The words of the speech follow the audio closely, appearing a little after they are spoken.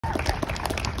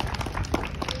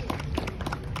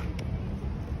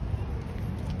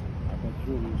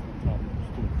Julie's the top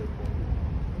student.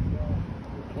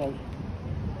 Close?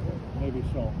 Maybe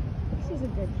so. She's a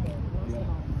good kid.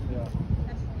 Yeah.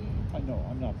 I know,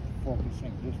 I'm not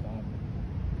focusing just on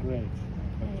grades,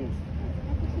 but just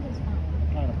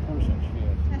the kind of person she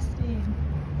is. Testing.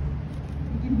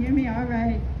 You can hear me all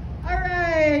right. All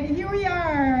right, here we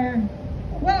are.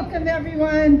 Welcome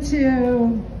everyone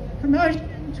to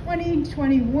Promotion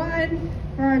 2021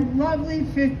 for our lovely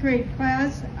 5th grade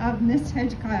class of Miss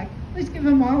Hedgecock. Let's give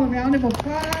them all a round of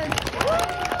applause.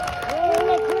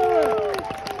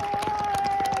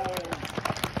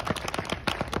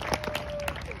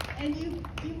 And you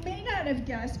may not have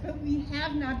guessed, but we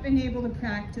have not been able to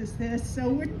practice this, so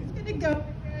we're just going to go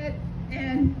with it,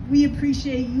 and we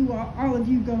appreciate you, all of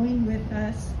you, going with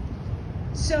us.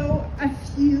 So a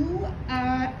few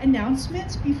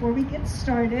announcements before we get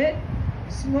started.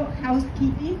 Slow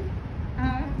housekeeping.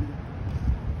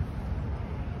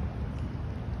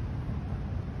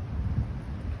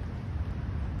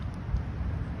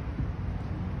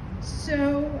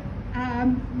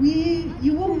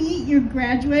 You will meet your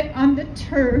graduate on the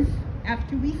turf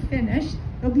after we finish.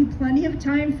 There'll be plenty of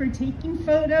time for taking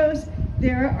photos.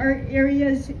 There are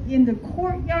areas in the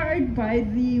courtyard by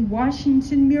the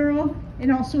Washington mural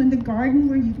and also in the garden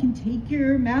where you can take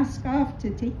your mask off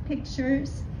to take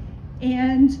pictures.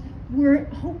 And we're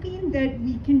hoping that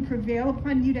we can prevail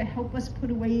upon you to help us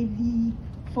put away the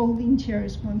folding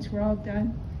chairs once we're all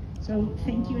done. So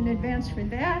thank you in advance for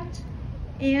that.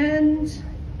 And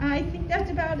I think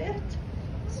that's about it.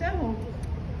 So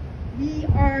we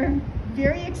are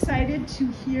very excited to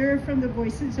hear from the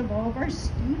voices of all of our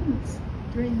students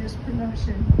during this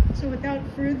promotion. So without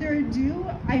further ado,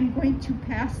 I'm going to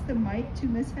pass the mic to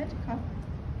Ms. Hedgecock.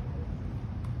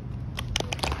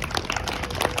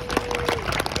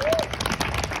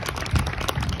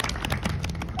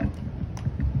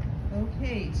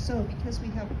 Okay, so because we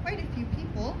have quite a few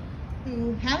people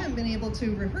who haven't been able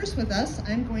to rehearse with us,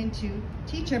 I'm going to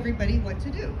teach everybody what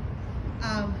to do.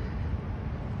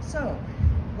 So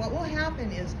what will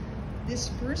happen is this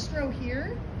first row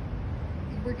here,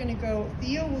 we're going to go,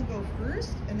 Theo will go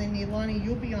first, and then Neilani,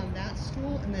 you'll be on that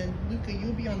stool, and then Luca,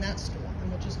 you'll be on that stool, and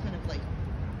we'll just kind of like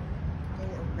go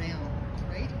around,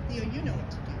 right? Theo, you know what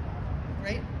to do,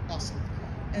 right? Awesome.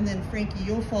 And then Frankie,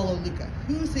 you'll follow Luca.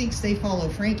 Who thinks they follow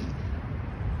Frankie?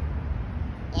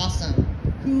 Awesome.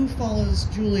 Who follows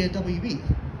Julia WB?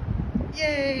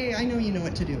 Yay, I know you know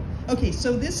what to do. Okay,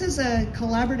 so this is a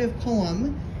collaborative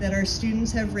poem that our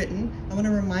students have written. I want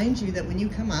to remind you that when you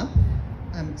come up,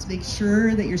 make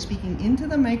sure that you're speaking into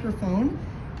the microphone,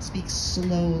 speak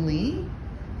slowly,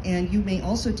 and you may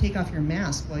also take off your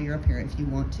mask while you're up here if you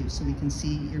want to, so we can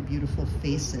see your beautiful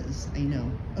faces. I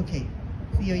know. Okay,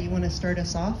 Theo, you want to start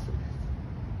us off?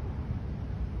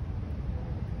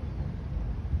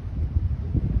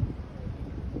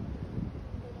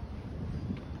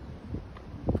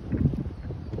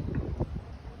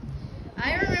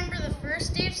 I remember the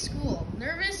first day of school,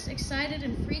 nervous, excited,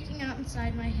 and freaking out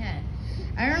inside my head.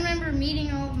 I remember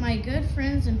meeting all of my good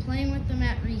friends and playing with them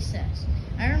at recess.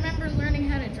 I remember learning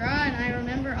how to draw, and I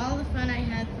remember all the fun I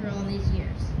had through all these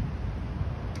years.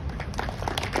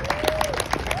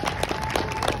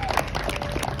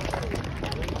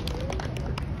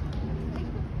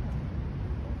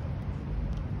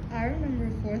 I remember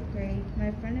 4th grade,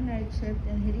 my friend and I tripped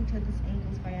and hit each other's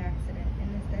ankles by accident,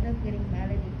 and instead of getting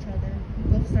mad at each other,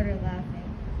 we both started laughing.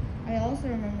 I also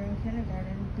remember in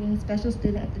kindergarten being special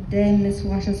student of the day in Miss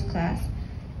Wash's class.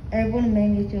 Everyone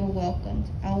made me feel welcomed.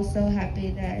 I was so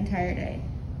happy that entire day.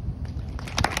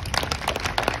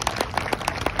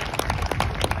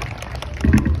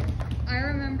 I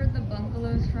remember the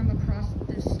bungalows from across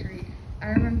the street. I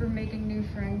remember making new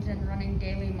friends and running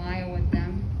daily mile with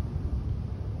them.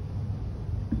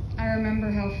 I remember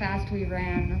how fast we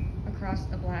ran across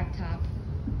the blacktop.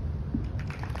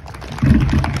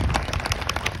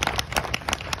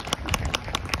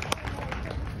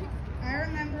 I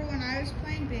remember when I was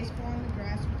playing baseball on the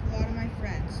grass with a lot of my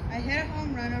friends. I hit a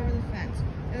home run over the fence.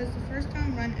 It was the first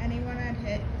home run anyone had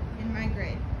hit in my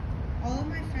grade. All of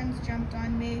my friends jumped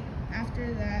on me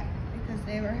after that because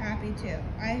they were happy too.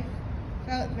 I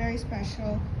felt very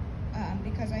special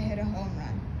because I hit a home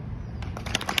run.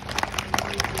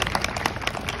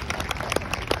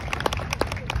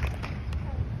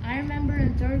 I remember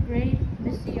in 3rd grade,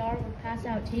 Miss CR would pass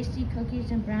out tasty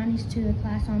cookies and brownies to the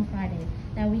class on Friday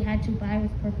that we had to buy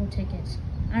with purple tickets.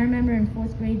 I remember in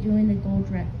 4th grade doing the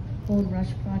Gold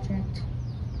Rush project.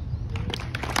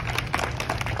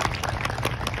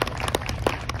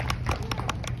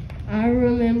 I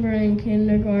remember in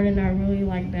kindergarten I really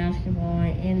liked basketball,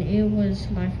 and it was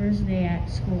my first day at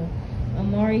school.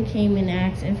 Amari came and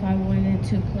asked if I wanted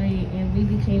to play, and we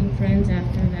became friends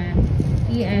after that.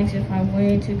 He asked if I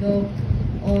wanted to go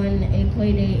on a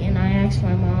play date, and I asked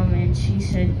my mom, and she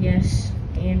said yes,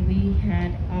 and we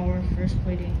had our first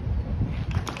play date.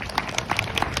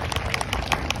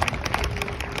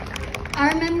 I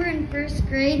remember in first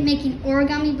grade making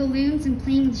origami balloons and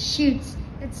playing with chutes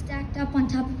that stacked up on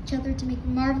top of each other to make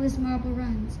marvelous marble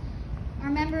runs. I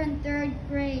remember in third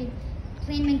grade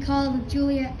playing Mancala with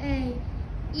Julia A.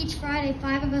 Each Friday,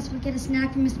 5 of us would get a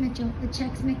snack from Miss Mitchell. The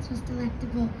Chex Mix was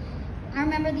delectable. I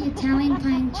remember the Italian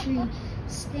pine tree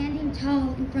standing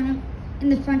tall in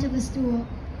the front of the stool.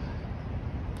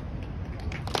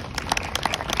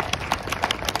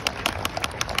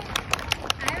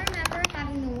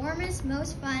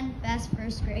 Most fun, best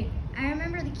first grade. I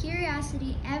remember the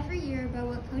curiosity every year about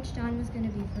what Coach Don was going to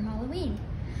be for Halloween.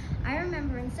 I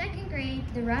remember in second grade,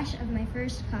 the rush of my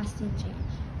first costume change.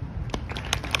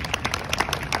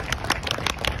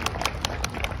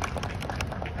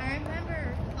 I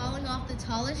remember falling off the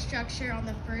tallest structure on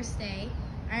the first day.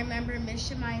 I remember Miss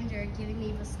Scheminder giving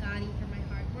me biscotti for my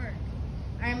hard work.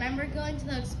 I remember going to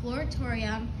the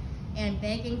Exploratorium and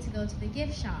begging to go to the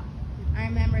gift shop. I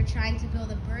remember trying to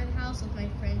build a birdhouse with my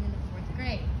friend in the 4th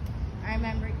grade. I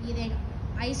remember eating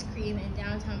ice cream in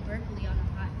downtown Berkeley on a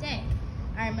hot day.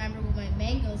 I remember when my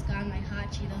mangoes got my hot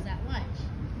Cheetos at lunch.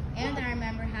 And I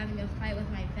remember having a fight with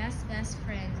my best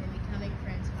friend and becoming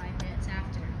friends 5 minutes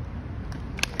after.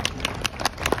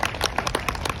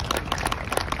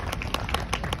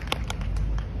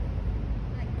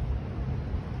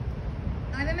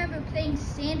 I remember playing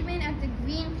Sandman at the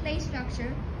green play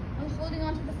structure. I was holding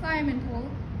onto the fireman pole,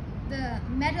 the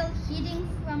metal heating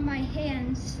from my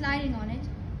hands sliding on it,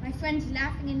 my friends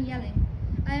laughing and yelling.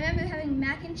 I remember having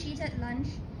mac and cheese at lunch,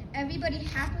 everybody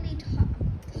happily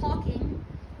talking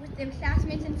with their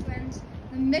classmates and friends,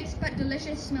 the mixed but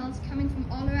delicious smells coming from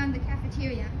all around the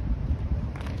cafeteria.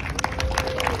 I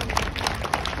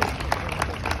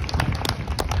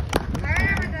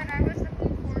remember that I was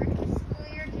looking forward to the school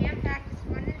year jam-packed with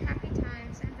fun and happy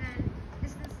times, and then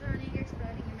distance learning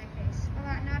exploding in my face.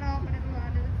 Not all, but a lot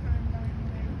of the fun going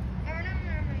away. I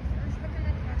remember my first look in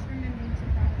the classroom and being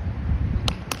surprised.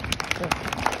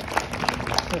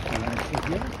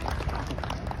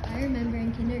 I remember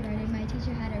in kindergarten, my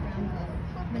teacher had a round ball.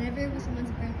 Whenever it was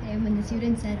someone's birthday and when the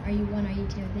student said, "Are you 1, are you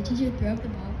 2?" the teacher threw up the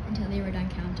ball until they were done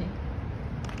counting.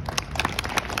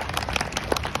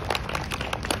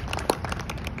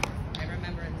 I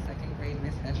remember in second grade,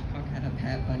 Miss Hedgecock had a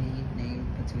pet bunny named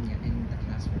Petunia in the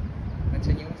classroom.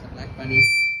 Petunia was a black bunny.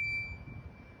 Petunia was a black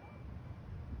bunny who was really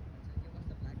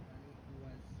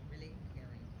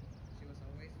caring. She was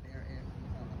always there if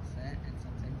we felt upset, and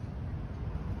sometimes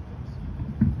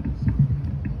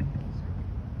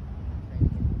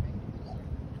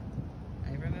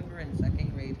I remember in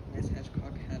second grade, Miss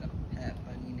Hedgecock had a pet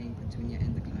bunny named Petunia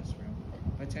in the classroom.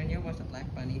 Petunia was a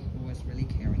black bunny who was really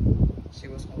caring. She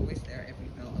was always there if we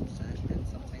felt upset, and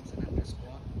sometimes in after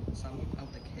school, some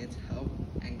of the kids helped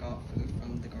and got food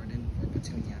from the garden for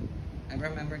Petunia. I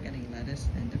remember getting lettuce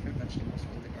and different vegetables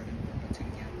from the garden for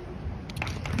Petunia.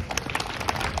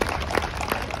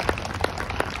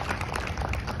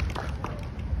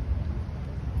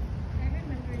 I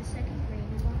remember in second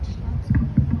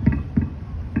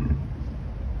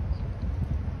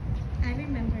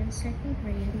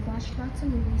grade, we watched lots of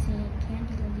movies and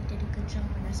Candy really did a good job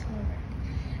on our schoolwork.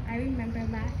 I remember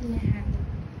laughing and having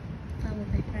fun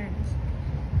with my friends.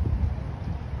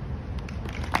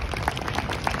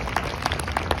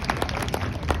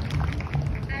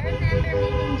 I remember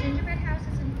making gingerbread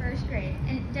houses in first grade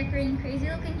and decorating crazy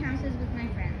looking houses with my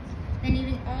friends, then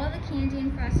eating all the candy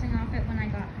and frosting off it when I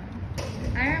got home.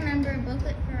 I remember a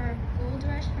booklet for our Gold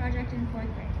Rush project in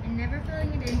 4th grade and never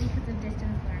filling it in because of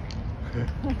distance learning.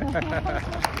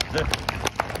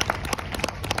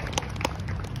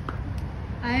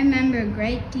 I remember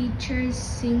great teachers,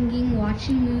 singing,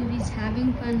 watching movies,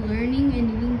 having fun, learning, and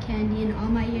eating candy in all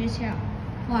my years here at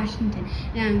Washington.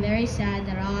 And I'm very sad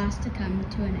that all has to come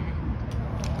to an end.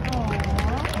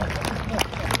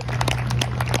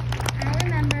 I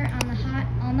remember on the hot,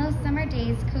 almost summer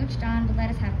days, Coach Don would let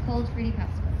us have cold, fruity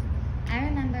popsicles. I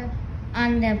remember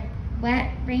on the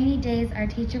wet, rainy days, our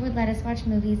teacher would let us watch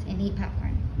movies and eat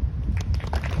popcorn.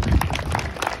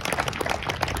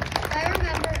 I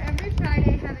remember every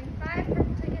Friday having 5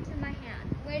 purple tickets in my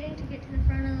hand, waiting to get to the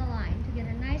front of the line to get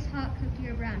a nice hot cookie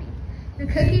or brownie. The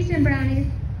cookies and brownies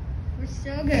were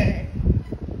so good.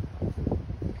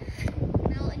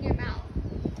 Melt in your mouth.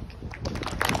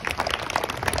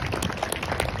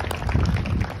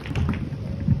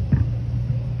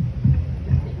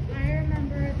 I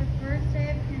remember the first day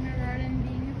of kindergarten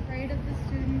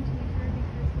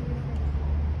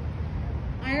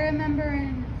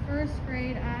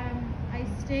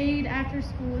after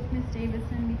school with Miss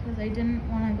Davison because I didn't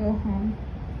want to go home.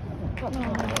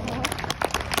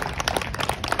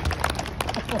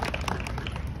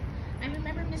 I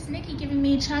remember Miss Nikki giving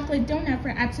me a chocolate donut for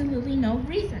absolutely no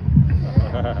reason.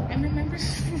 I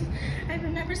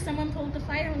remember someone pulled the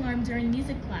fire alarm during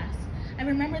music class. I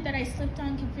remember that I slipped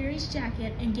on Kafiri's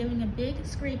jacket and giving a big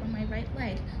scrape on my right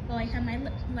leg while I had my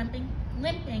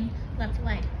limping left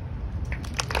leg.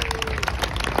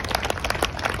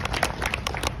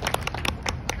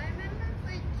 I remember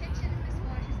playing kitchen in Miss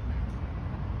Wash's class.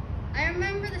 I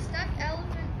remember the stuffed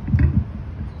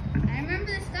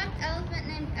elephant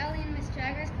named Ellie in Miss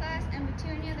Jagger's class, and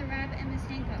Petunia the rabbit in Miss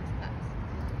Hancock's class.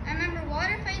 I remember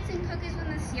water fights and cookies with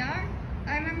Miss Yar.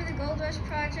 I remember the Gold Rush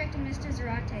project in Mr.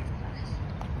 Zarate's class.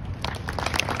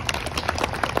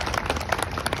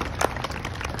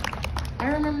 I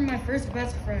remember my first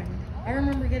best friend. I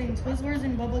remember getting Twizzlers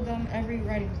and bubblegum every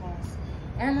writing class.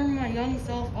 I remember my young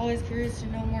self always curious to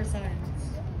know more science.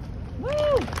 Woo!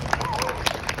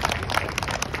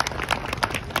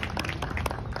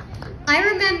 I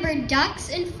remember ducks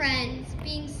and friends,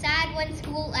 being sad when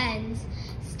school ends,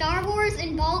 Star Wars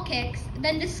and ball kicks,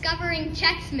 then discovering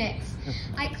Chex Mix.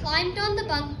 I climbed on the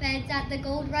bunk beds at the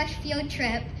Gold Rush field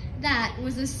trip. That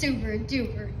was a super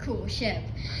duper cool ship.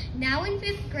 Now in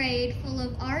 5th grade, full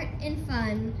of art and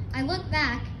fun, I look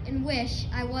back and wish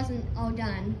I wasn't all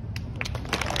done.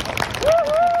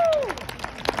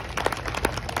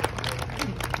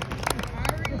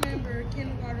 I remember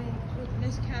kindergarten with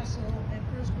Miss Castle in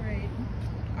 1st grade.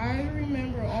 I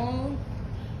remember all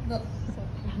the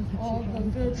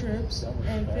field trips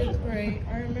in 5th grade.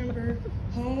 I remember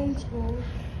homeschool.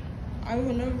 I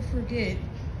will never forget.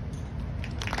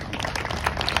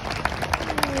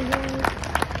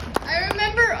 I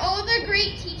remember all the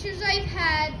great teachers I've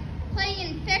had, playing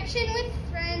infection with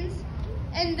friends,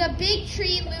 and the big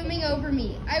tree looming over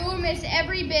me. I will miss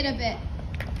every bit of it.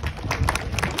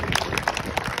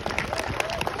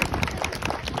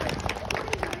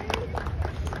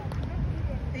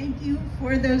 Thank you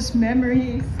for those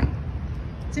memories.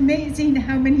 It's amazing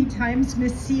how many times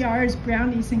Miss CR's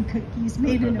brownies and cookies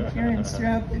made an appearance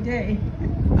throughout the day.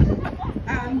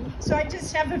 So I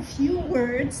just have a few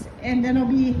words, and then I'll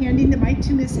be handing the mic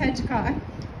to Miss Hedgecock.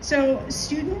 So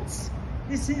students,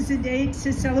 this is a day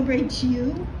to celebrate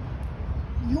you.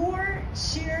 Your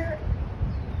sheer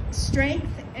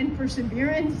strength and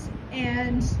perseverance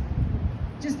and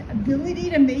just ability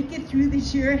to make it through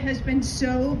this year has been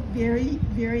so very,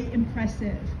 very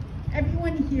impressive.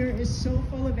 Everyone here is so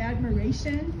full of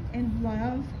admiration and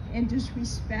love and just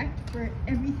respect for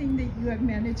everything that you have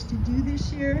managed to do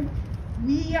this year.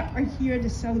 We are here to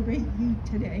celebrate you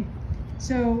today.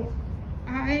 So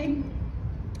I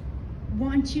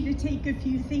want you to take a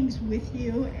few things with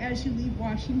you as you leave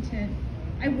Washington.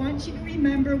 I want you to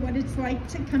remember what it's like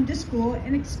to come to school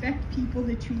and expect people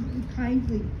to treat you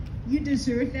kindly. You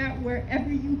deserve that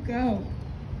wherever you go.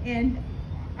 And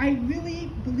I really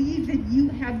believe that you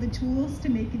have the tools to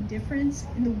make a difference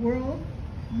in the world.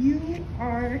 You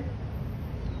are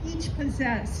each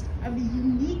possessed of a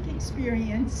unique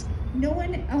experience. No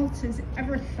one else has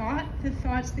ever thought the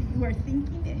thoughts that you are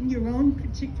thinking in your own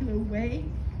particular way.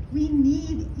 We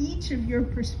need each of your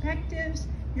perspectives,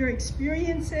 your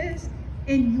experiences,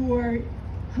 and your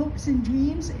hopes and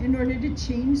dreams in order to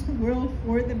change the world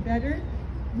for the better.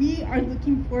 We are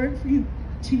looking forward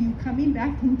to you coming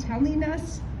back and telling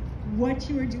us what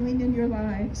you are doing in your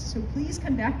lives. So please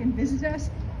come back and visit us,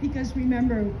 because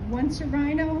remember, once a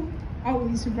rhino,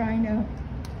 always a rhino.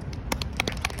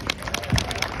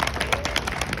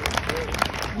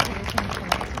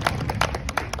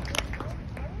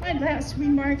 My last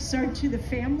remarks are to the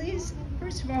families.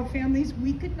 First of all, families,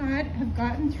 we could not have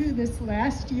gotten through this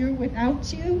last year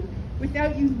without you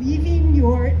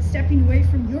stepping away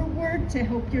from your work to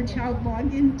help your child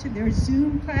log into their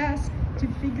Zoom class, to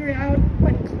figure out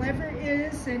what Clever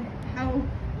is and how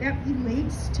that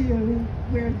relates to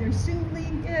where their Zoom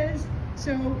link is.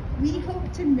 So we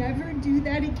hope to never do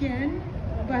that again,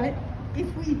 but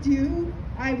if we do,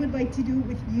 I would like to do it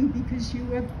with you, because you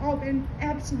have all been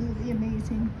absolutely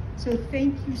amazing. So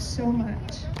thank you so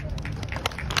much.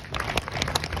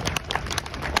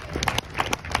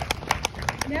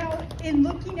 Now, in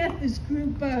looking at this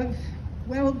group of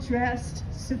well-dressed,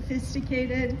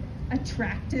 sophisticated,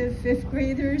 attractive 5th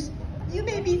graders, you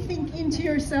may be thinking to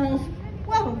yourself,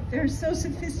 well, they're so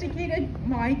sophisticated,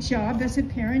 my job as a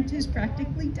parent is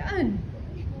practically done.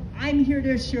 I'm here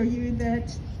to assure you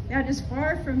that that is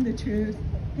far from the truth,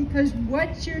 because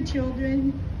what your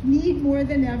children need more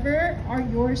than ever are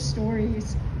your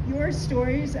stories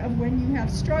of when you have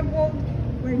struggled,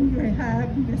 when you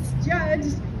have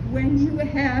misjudged, when you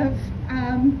have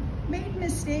made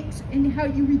mistakes and how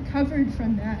you recovered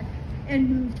from that and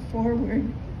moved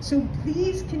forward. So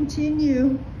please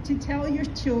continue to tell your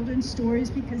children stories,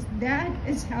 because that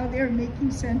is how they're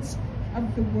making sense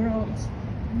of the world.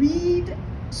 Read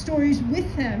stories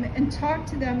with them and talk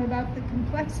to them about the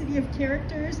complexity of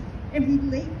characters and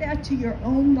relate that to your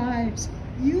own lives.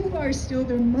 You are still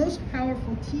their most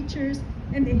powerful teachers,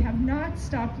 and they have not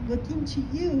stopped looking to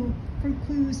you for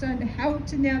clues on how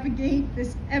to navigate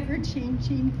this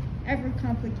ever-changing,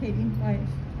 ever-complicating life.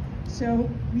 So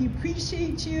we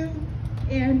appreciate you,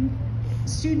 and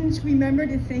students, remember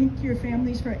to thank your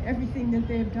families for everything that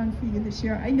they have done for you this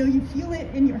year. I know you feel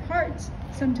it in your hearts.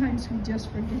 Sometimes we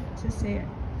just forget to say it.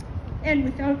 And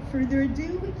without further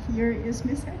ado, here is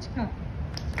Miss Hedgecock.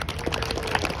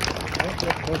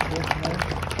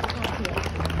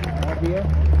 Really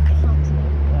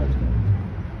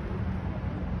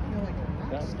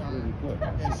good.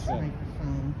 This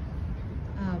microphone.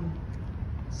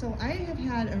 So I have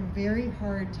had a very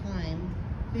hard time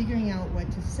figuring out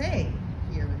what to say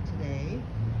here today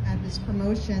at this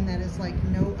promotion that is like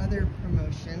no other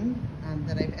promotion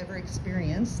that I've ever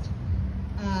experienced.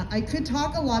 I could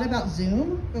talk a lot about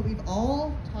Zoom, but we've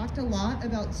all talked a lot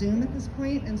about Zoom at this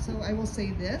point, and so I will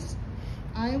say this.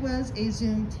 I was a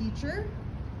Zoom teacher.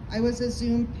 I was a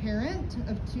Zoom parent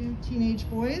of 2 teenage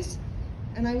boys.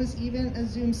 And I was even a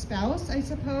Zoom spouse, I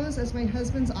suppose, as my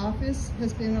husband's office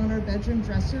has been on our bedroom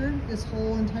dresser this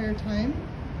whole entire time.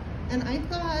 And I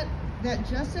thought that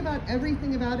just about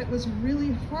everything about it was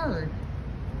really hard.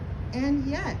 And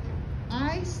yet,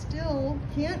 I still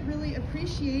can't really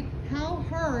appreciate how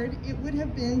hard it would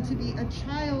have been to be a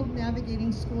child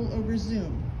navigating school over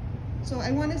Zoom. So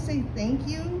I want to say thank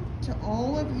you to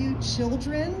all of you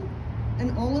children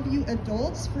and all of you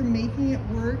adults for making it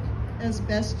work as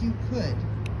best you could.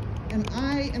 And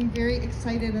I am very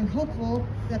excited and hopeful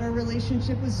that our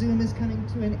relationship with Zoom is coming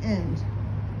to an end.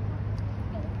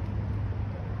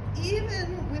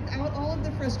 Even without all of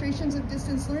the frustrations of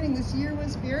distance learning, this year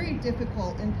was very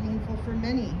difficult and painful for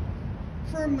many.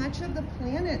 For much of the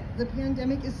planet, the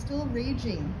pandemic is still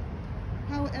raging.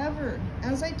 However,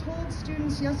 as I told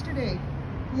students yesterday,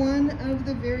 one of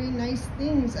the very nice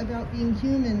things about being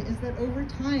human is that over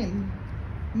time,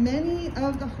 many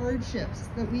of the hardships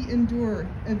that we endure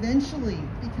eventually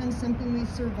become something we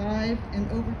survived and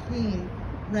overcame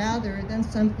rather than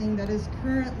something that is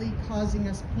currently causing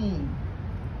us pain.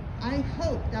 I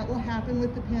hope that will happen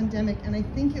with the pandemic, and I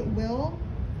think it will,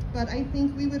 but I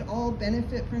think we would all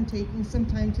benefit from taking some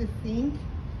time to think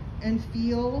and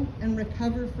feel and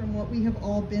recover from what we have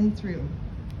all been through.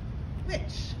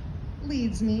 Which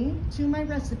leads me to my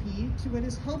recipe to what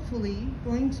is hopefully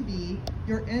going to be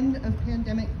your end of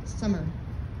pandemic summer.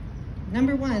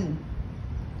 Number 1,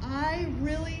 I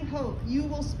really hope you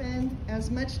will spend as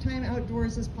much time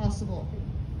outdoors as possible.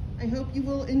 I hope you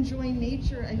will enjoy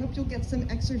nature. I hope you'll get some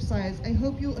exercise. I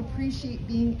hope you'll appreciate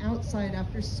being outside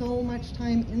after so much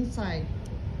time inside.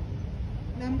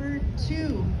 Number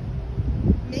 2,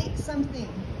 make something.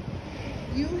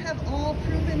 You have all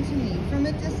proven to me from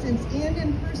a distance and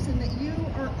in person that you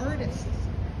are artists.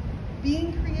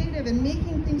 Being creative and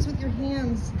making things with your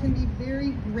hands can be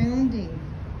very grounding.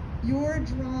 Your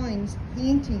drawings,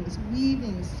 paintings,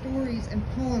 weavings, stories, and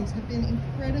poems have been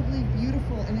incredibly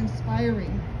beautiful and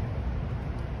inspiring.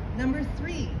 Number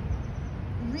 3,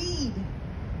 read.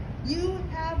 You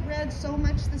have read so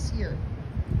much this year.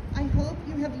 I hope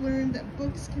you have learned that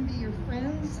books can be your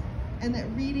friends and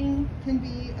that reading can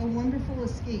be a wonderful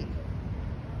escape.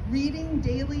 Reading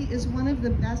daily is one of the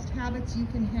best habits you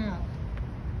can have.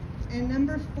 And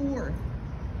number 4,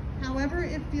 however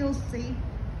it feels safe,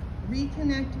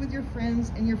 reconnect with your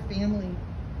friends and your family.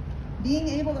 Being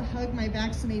able to hug my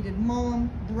vaccinated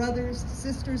mom, brothers,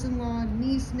 sisters-in-law,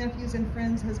 niece, nephews, and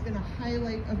friends has been a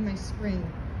highlight of my spring.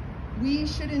 We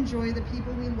should enjoy the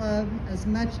people we love as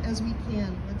much as we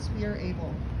can once we are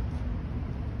able.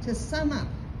 To sum up,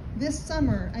 this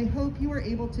summer, I hope you are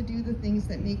able to do the things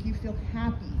that make you feel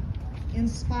happy,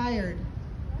 inspired,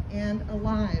 and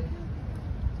alive.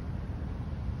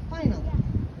 Finally,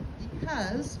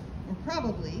 because, or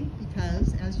probably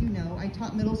because, as you know, I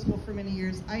taught middle school for many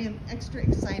years, I am extra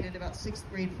excited about 6th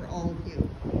grade for all of you,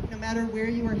 no matter where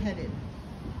you are headed.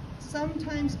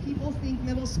 Sometimes people think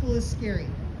middle school is scary,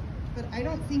 but I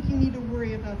don't think you need to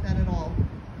worry about that at all.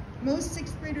 Most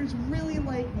 6th graders really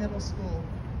like middle school,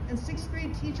 and 6th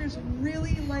grade teachers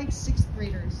really like 6th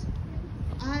graders.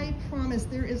 I promise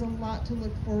there is a lot to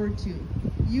look forward to.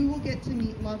 You will get to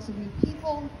meet lots of new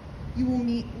people, you will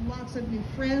meet lots of new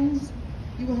friends,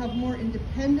 you will have more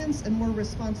independence and more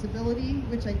responsibility,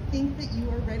 which I think that you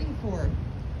are ready for.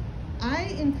 I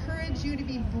encourage you to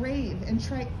be brave and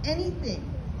try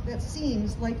anything that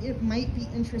seems like it might be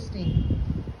interesting.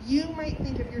 You might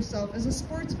think of yourself as a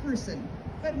sports person,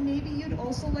 but maybe you'd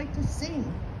also like to sing.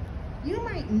 You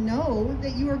might know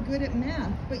that you are good at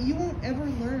math, but you won't ever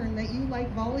learn that you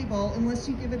like volleyball unless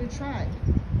you give it a try.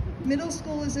 Middle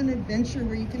school is an adventure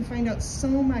where you can find out so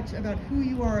much about who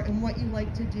you are and what you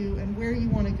like to do and where you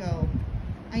want to go.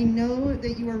 I know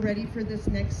that you are ready for this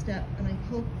next step, and I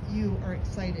hope you are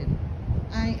excited.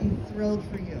 I am thrilled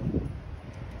for you.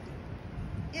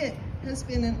 It has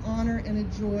been an honor and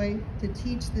a joy to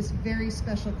teach this very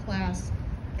special class.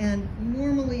 And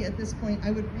normally at this point,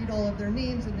 I would read all of their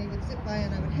names and they would sit by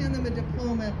and I would hand them a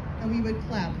diploma and we would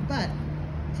clap. But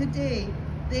today,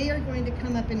 they are going to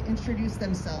come up and introduce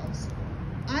themselves.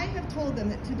 I have told them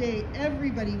that today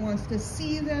everybody wants to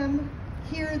see them,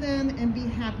 hear them, and be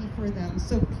happy for them.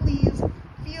 So please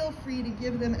feel free to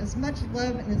give them as much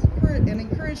love and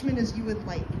encouragement as you would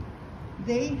like.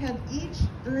 They have each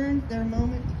earned their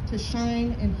moment to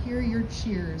shine and hear your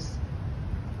cheers.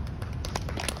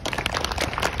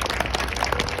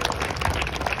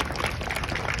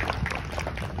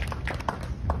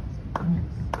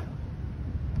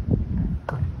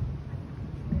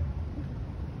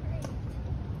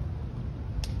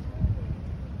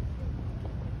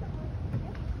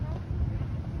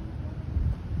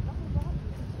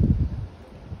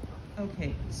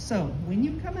 Okay, so when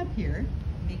you come up here,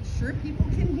 make sure people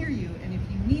can hear you, and if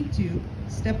you need to,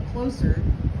 step closer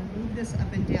or move this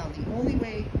up and down. The only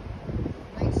way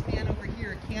the nice man over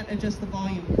here can't adjust the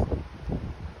volume is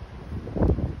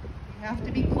you have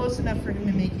to be close enough for him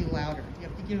to make you louder. You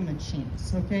have to give him a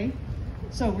chance, okay?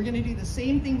 So we're going to do the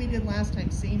same thing we did last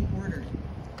time, same order.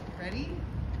 Ready?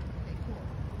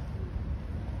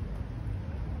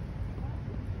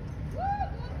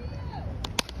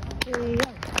 Okay, cool.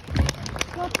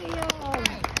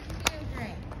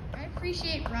 I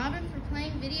appreciate Robin for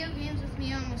playing video games with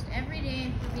me almost every day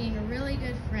and for being a really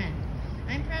good friend.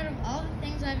 I'm proud of all the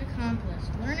things I've accomplished,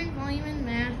 learning volume in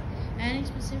math, adding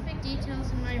specific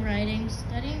details in my writing,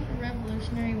 studying the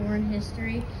Revolutionary War and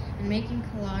history, and making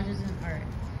collages and art.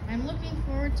 I'm looking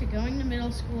forward to going to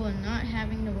middle school and not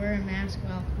having to wear a mask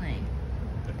while playing.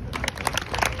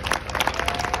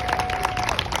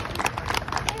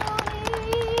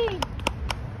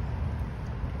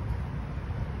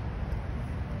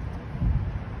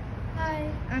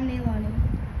 I'm Neilani.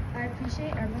 I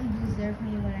appreciate everyone who's there for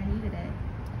me when I needed it.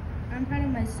 I'm proud of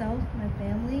myself, my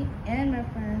family, and my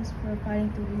friends for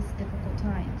fighting through these difficult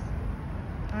times.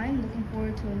 I'm looking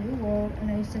forward to a new world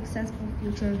and a successful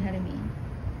future ahead of me.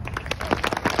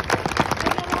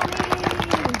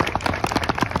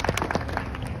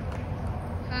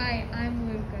 Hi,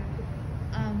 I'm Luca.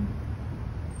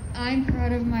 I'm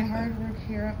proud of my hard work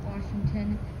here at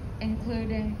Washington,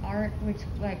 including art, which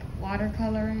like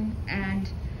watercoloring, and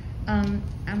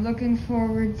I'm looking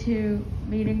forward to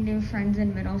meeting new friends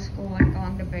in middle school and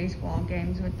going to baseball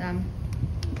games with them.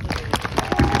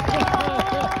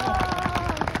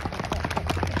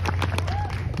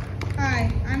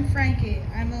 Hi, I'm Frankie.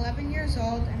 I'm 11 years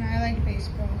old and I like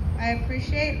baseball. I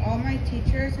appreciate all my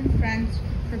teachers and friends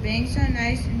for being so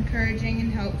nice, encouraging,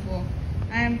 and helpful.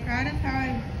 I am proud of how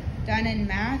I've done in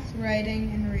math,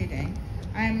 writing, and reading.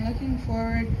 I am looking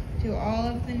forward to all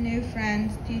of the new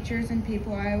friends, teachers, and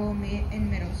people I will meet in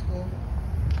middle school.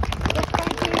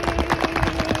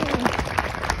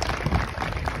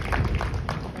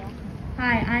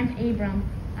 Hi, I'm Abram.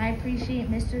 I appreciate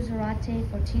Mr. Zarate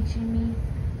for teaching me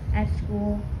at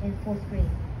school in 4th grade.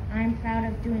 I'm proud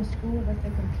of doing school with the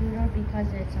computer because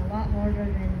it's a lot harder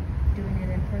than doing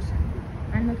it in person.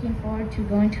 I'm looking forward to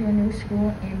going to a new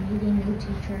school and meeting new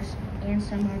teachers and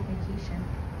summer vacation.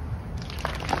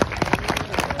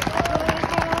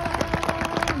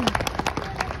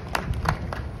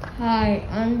 Hi,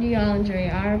 I'm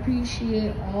DeAndre. I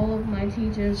appreciate all of my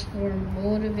teachers for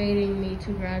motivating me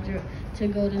to graduate to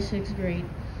go to 6th grade.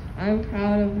 I'm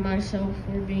proud of myself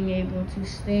for being able to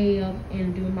stay up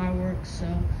and do my work so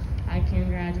I can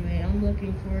graduate. I'm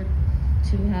looking forward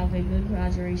to have a good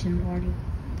graduation party.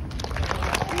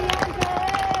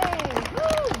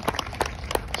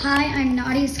 Hi, I'm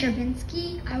Nadia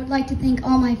Skarbinski. I would like to thank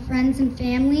all my friends and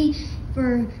family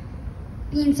for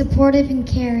being supportive and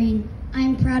caring. I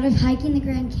am proud of hiking the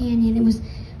Grand Canyon. It was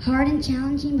hard and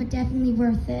challenging, but definitely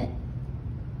worth it.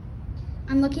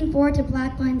 I'm looking forward to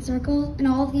Black Pine Circle and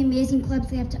all of the amazing clubs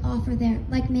they have to offer there,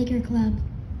 like Maker Club.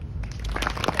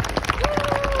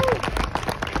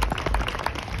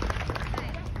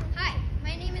 Hi,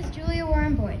 my name is Julia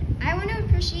Warren Boyd. I want to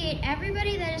appreciate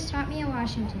everybody that has taught me at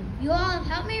Washington. You all have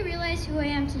helped me realize who I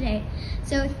am today,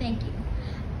 so thank you.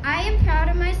 I am proud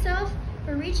of myself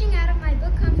for reaching out of my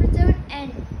book comfort zone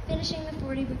and finishing the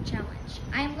 40 book challenge.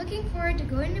 I am looking forward to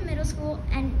going to middle school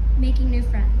and making new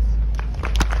friends.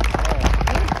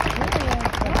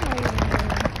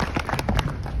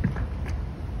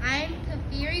 I'm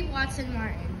Kafiri Watson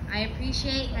Martin. I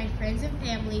appreciate my friends and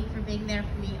family for being there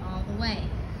for me all the way.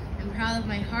 I'm proud of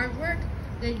my hard work,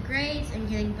 good grades, and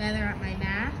getting better at my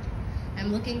math.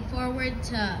 I'm looking forward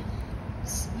to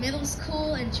middle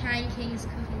school and trying King's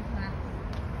cooking class.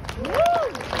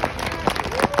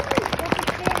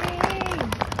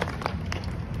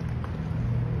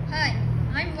 Hi,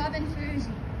 I'm Robin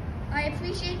Feruzzi. I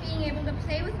appreciate being able to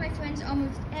play with my friends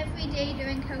almost every day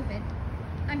during COVID.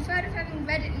 I'm proud of having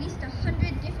read at least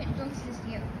 100 different books this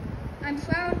year.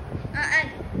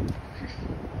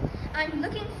 I'm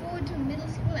looking forward to middle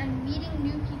school and meeting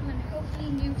new people and hopefully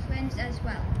new friends as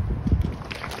well.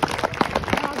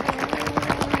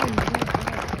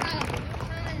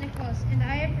 Hi, Nicholas, and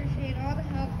I appreciate all the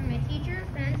help from my teacher,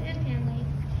 friends, and family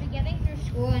for getting through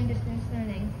school and distance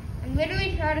learning. I'm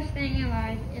literally proud of staying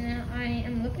alive, and I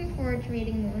am looking forward to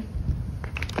reading more.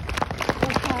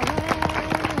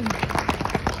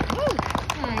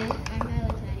 Hi, I'm Nyla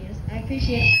Tadius. I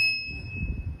appreciate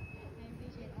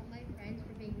all my friends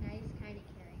for being nice, kind, and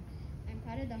caring. I'm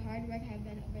proud of the hard work I've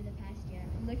done over the past year.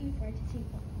 I'm looking forward to seeing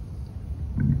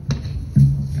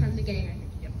from the beginning right here.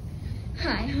 Yep.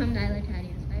 Hi, I'm Nyla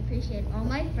Tadius. I appreciate all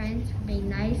my friends for being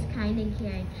nice, kind, and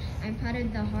caring. I'm proud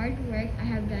of the hard work I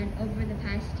have done over the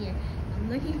past year. I'm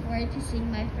looking forward to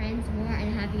seeing my friends more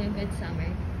and having a good summer.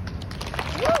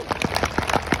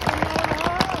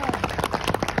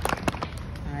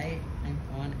 Hi, I'm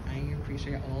Fawn. I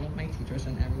appreciate all of my teachers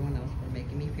and everyone else for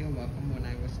making me feel welcome when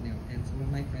I was new, and some of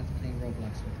my friends playing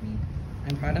Roblox with me.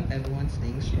 I'm proud of everyone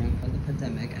staying strong from the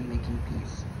pandemic and making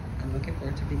peace. I'm looking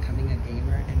forward to becoming a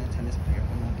gamer and a tennis player,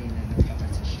 but not being in a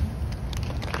competition.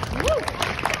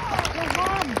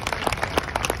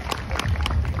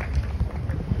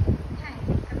 Hi,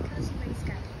 I'm Kelsey Ray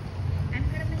Scott. I'm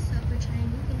proud of myself for trying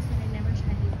new things that I never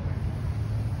tried before.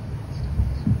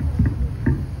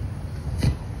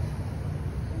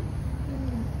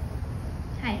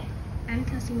 Hi, I'm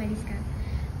Kelsey Ray Scott.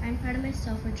 I'm proud of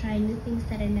myself for trying new things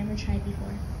that I never tried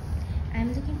before.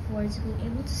 I'm looking forward to being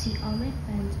able to see all my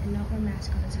friends and not wear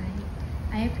masks all the time.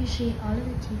 I appreciate all of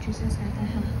the teachers and staff that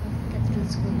have helped get through the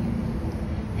school year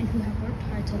and who have worked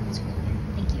hard to the school year.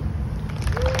 Thank you.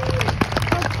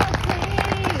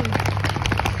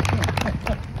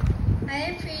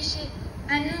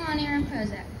 I'm Nalani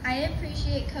Ramposa. I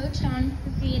appreciate Coach Sean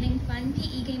for creating fun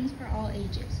PE games for all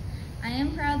ages. I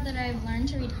am proud that I have learned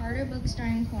to read harder books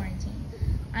during quarantine.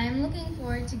 I am looking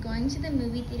forward to going to the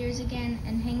movie theaters again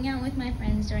and hanging out with my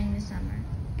friends during the summer.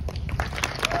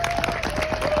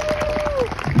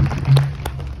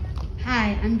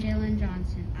 Hi, I'm Jalen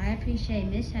Johnson. I appreciate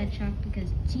Miss Hedgehog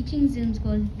because teaching Zoom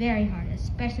school is very hard,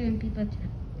 especially when people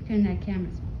turn their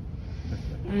cameras on.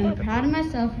 I'm proud of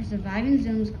myself for surviving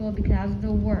Zoom school because I was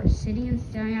the worst, sitting and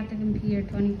staring at the computer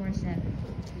 24/7.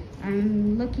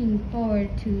 I'm looking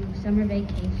forward to summer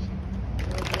vacation.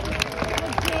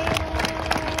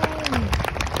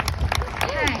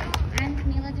 Hi, I'm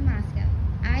Camila Damasco.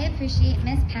 I appreciate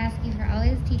Miss Paskey for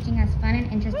always teaching us fun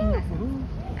and interesting lessons.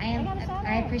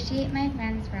 I appreciate my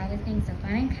friends for always being so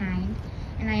fun and kind,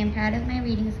 and I am proud of my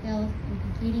reading skills and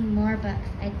completing more books.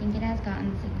 I think it has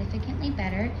gotten significantly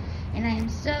better, and I am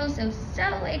so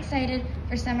excited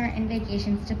for summer and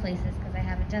vacations to places because I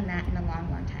haven't done that in a long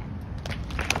time.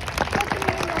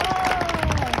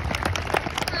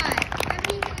 Hi, I'm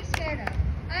Nina Esquerdo.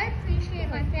 I appreciate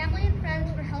my family and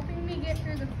friends for helping me get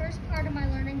through the first part of my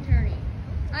learning journey.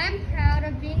 I am proud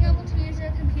of being able to use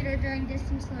a computer during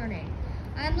distance learning.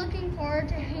 I am looking forward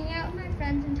to hanging out with my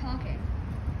friends and talking.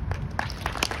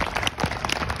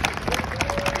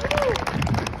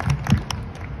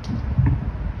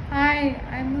 Hi,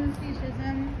 I'm Lucy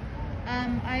Chisholm.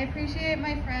 I appreciate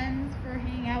my friends for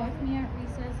hanging out with me at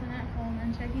recess and at home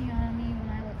and checking on me when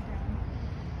I look down.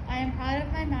 I am proud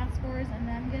of my math scores and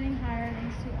them getting higher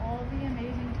thanks to all of the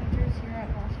amazing teachers here at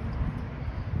Washington.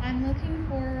 I'm looking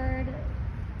forward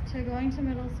to going to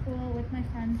middle school with my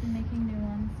friends and making new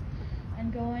ones,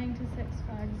 and going to Six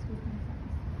Flags with my friends.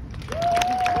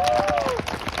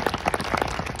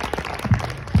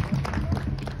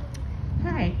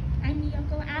 Hi, I'm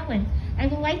Miyoko Allen. I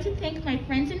would like to thank my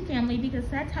friends and family because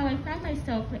that's how I found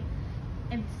myself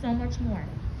and so much more.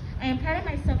 I am proud of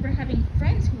myself for having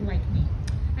friends who like me.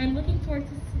 I'm looking forward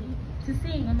to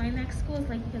seeing what my next school is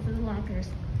like because of the lockers.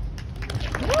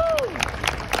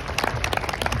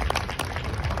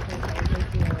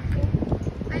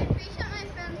 I appreciate my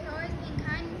friends for always being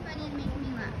kind and funny and making me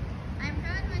laugh. I am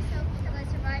proud of my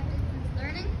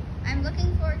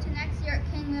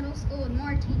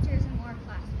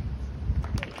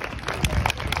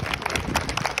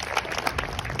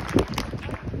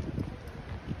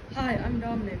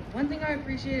one thing I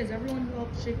appreciate is everyone who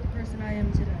helped shape the person I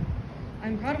am today.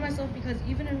 I'm proud of myself because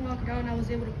even in lockdown, I was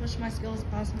able to push my skills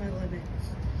past my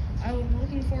limits. I'm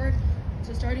looking forward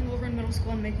to starting over in middle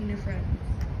school and making new friends.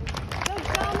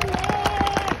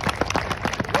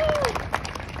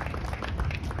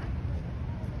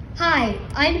 Hi,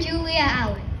 I'm Julia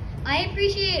Allen. I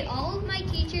appreciate all of my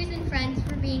teachers and friends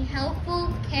for being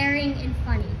helpful, caring, and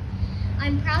funny.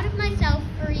 I'm proud of myself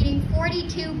for reading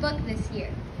 42 books this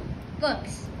year.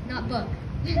 Books, not book.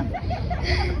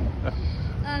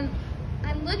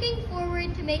 I'm looking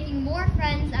forward to making more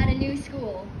friends at a new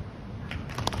school.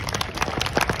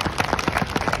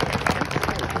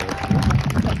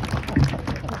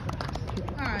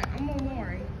 Hi, I'm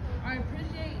Omari. I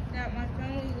appreciate that my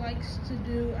family likes to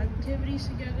do activities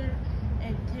together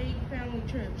and take family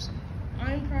trips.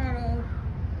 I'm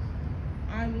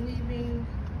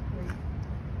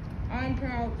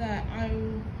proud that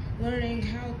I'm learning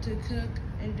how to cook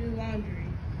and do laundry.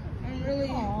 I'm really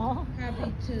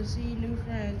happy to see new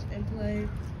friends and play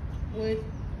with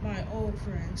my old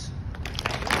friends.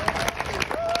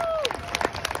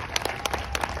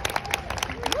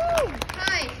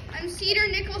 Hi, I'm Cedar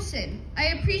Nicholson. I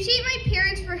appreciate my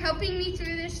parents for helping me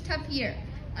through this tough year.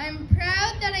 I'm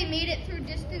proud that I made it through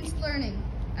distance learning.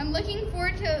 I'm looking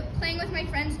forward to playing with my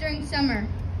friends during summer.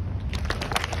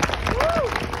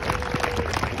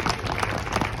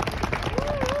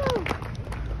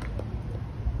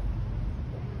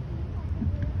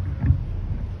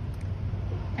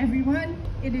 Everyone,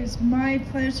 it is my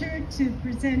pleasure to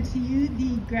present to you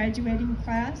the graduating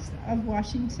class of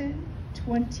Washington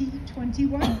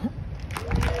 2021.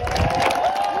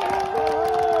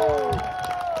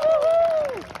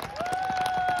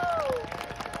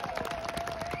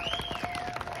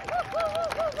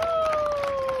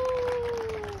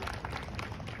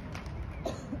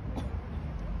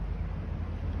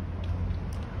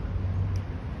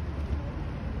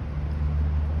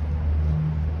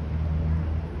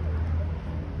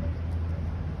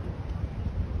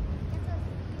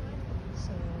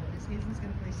 Hazen's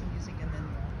going to play some music, and then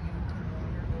you can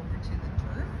wander over to the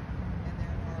turf, and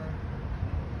there are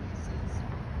pieces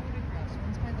of photographs.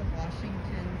 One's by the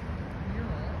Washington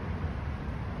mural,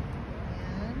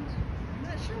 and I'm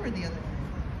not sure where the other one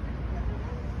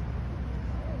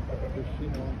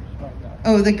is.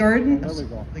 Oh, the garden. There we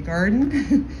go. The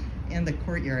garden and the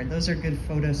courtyard. Those are good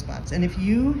photo spots. And if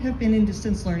you have been in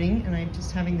distance learning, and I'm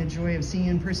just having the joy of seeing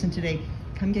you in person today,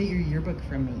 come get your yearbook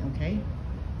from me, okay?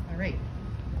 All right.